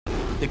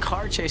The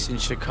car chase in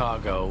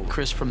Chicago,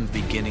 Chris from the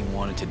beginning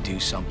wanted to do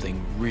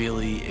something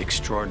really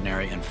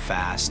extraordinary and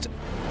fast.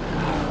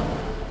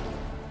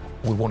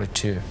 We wanted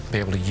to be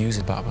able to use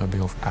the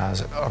Batmobile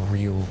as a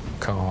real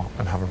car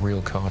and have a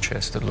real car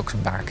chase that looks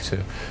back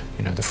to,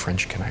 you know, the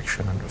French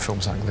Connection and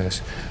films like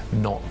this,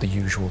 not the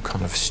usual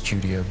kind of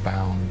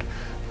studio-bound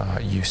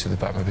use of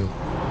the Batmobile.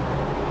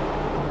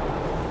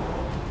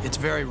 It's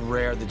very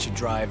rare that you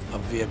drive a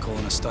vehicle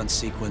in a stunt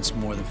sequence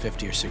more than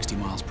 50 or 60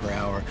 miles per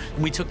hour.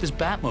 And we took this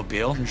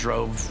Batmobile and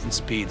drove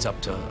speeds up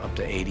to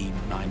 80,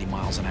 90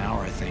 miles an hour,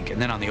 I think. And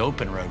then on the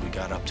open road, we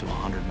got up to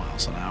 100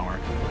 miles an hour.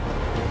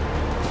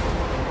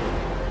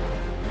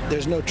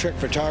 There's no trick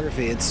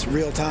photography. It's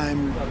real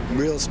time,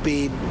 real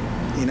speed.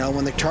 You know,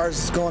 when the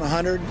car's going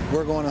 100,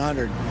 we're going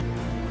 100.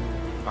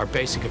 Our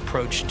basic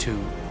approach to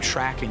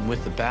tracking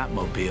with the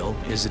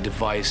Batmobile is a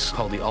device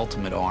called the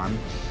Ultimate Arm,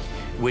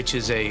 which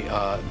is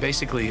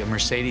basically a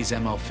Mercedes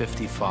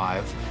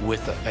ML55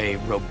 with a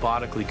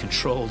robotically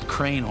controlled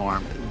crane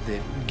arm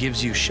that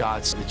gives you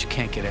shots that you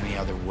can't get any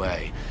other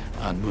way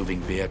on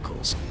moving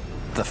vehicles.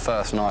 The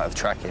first night of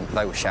tracking,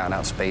 they were shouting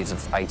out speeds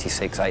of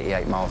 86,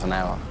 88 miles an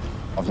hour.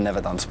 I've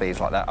never done speeds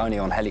like that, only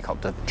on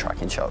helicopter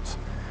tracking shots.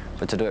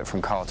 But to do it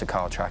from car to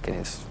car tracking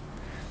that's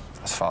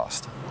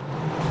fast.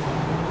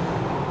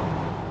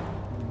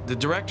 The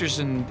director's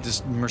in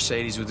this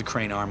Mercedes with the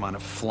crane arm on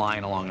it,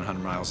 flying along at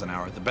 100 miles an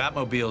hour. The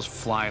Batmobile's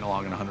flying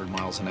along at 100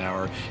 miles an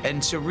hour.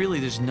 And so really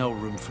there's no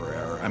room for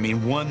error. I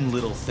mean, one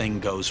little thing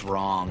goes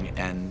wrong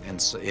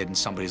and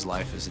somebody's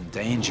life is in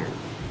danger.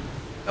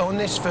 On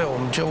this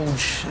film,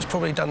 George has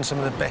probably done some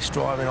of the best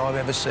driving I've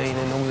ever seen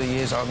in all the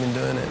years I've been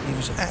doing it. He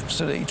was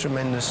absolutely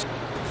tremendous.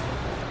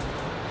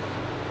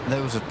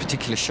 There was a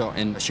particular shot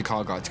in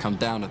Chicago to come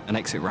down an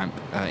exit ramp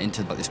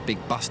into like, this big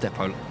bus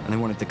depot, and they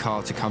wanted the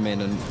car to come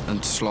in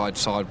and slide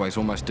sideways,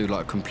 almost do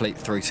like a complete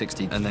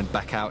 360, and then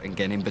back out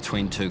again in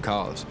between two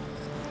cars.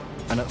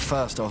 And at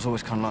first, I was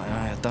always kind of like,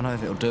 I don't know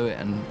if it'll do it,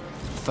 and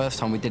the first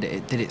time we did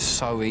it did it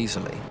so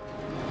easily.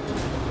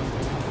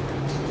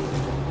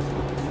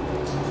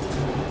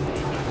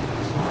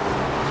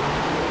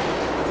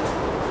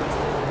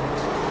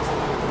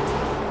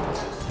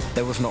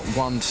 There was not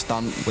one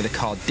stunt where the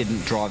car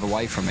didn't drive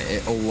away from it.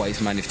 It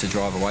always managed to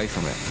drive away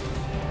from it.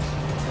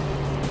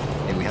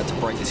 And we had to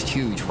break this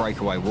huge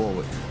breakaway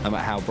wall. No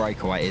matter how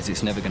breakaway it is,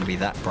 it's never going to be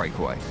that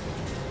breakaway.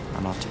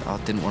 And I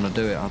didn't want to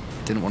do it. I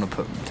didn't want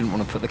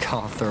to put the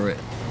car through it.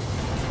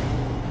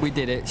 We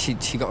did it.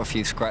 She got a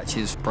few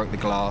scratches, broke the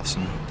glass,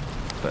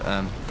 but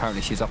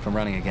apparently she's up and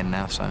running again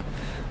now. So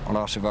I'll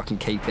ask if I can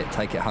keep it,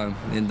 take it home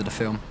at the end of the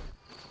film.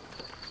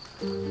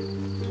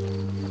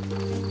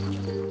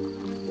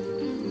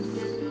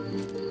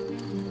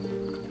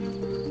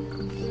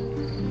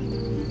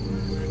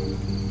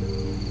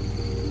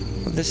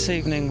 This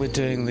evening we're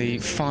doing the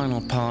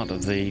final part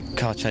of the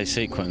car chase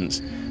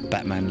sequence.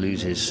 Batman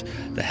loses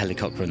the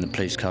helicopter and the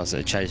police cars that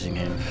are chasing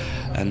him,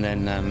 and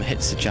then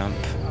hits the jump,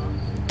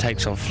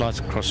 takes off, flies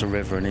across a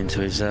river and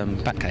into his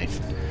Batcave.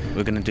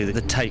 We're going to do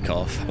the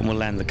takeoff, and we'll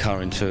land the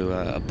car into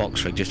a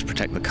box rig just to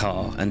protect the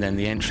car, and then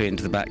the entry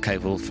into the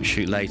Batcave we'll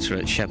shoot later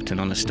at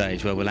Shepperton on a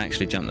stage where we'll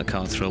actually jump the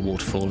car through a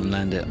waterfall and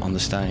land it on the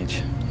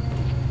stage.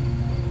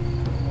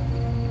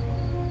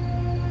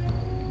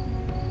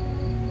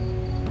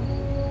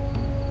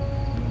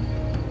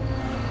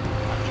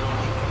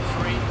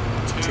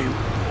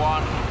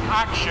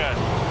 Action!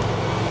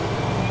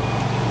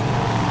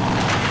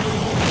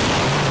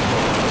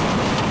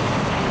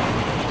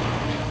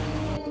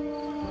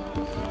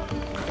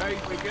 Okay,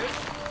 we're good?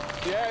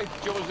 Yeah,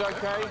 George's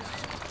okay?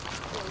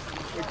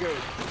 We're good.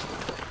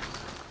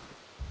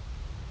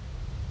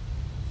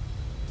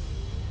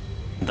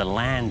 The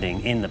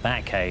landing in the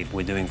Batcave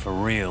we're doing for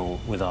real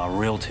with our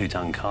real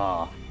 2-ton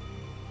car.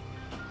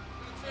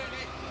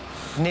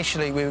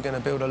 Initially, we were going to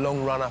build a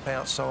long run-up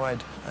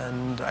outside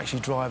and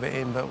actually drive it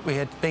in, but we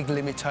had big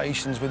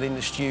limitations within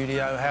the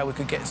studio, how we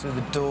could get through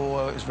the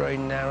door. It was very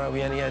narrow.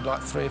 We only had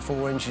like 3 or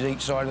 4 inches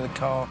each side of the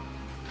car.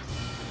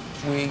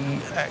 We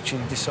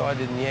actually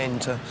decided in the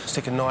end to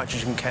stick a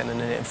nitrogen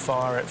cannon in it and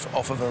fire it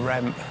off of a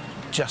ramp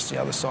just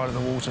the other side of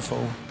the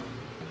waterfall.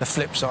 The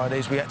flip side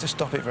is we had to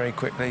stop it very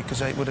quickly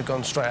because it would have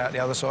gone straight out the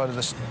other side of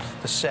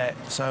the set.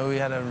 So we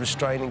had a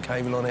restraining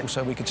cable on it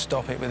so we could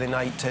stop it within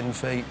 8–10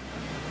 feet.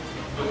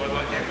 I'd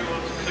like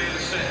everyone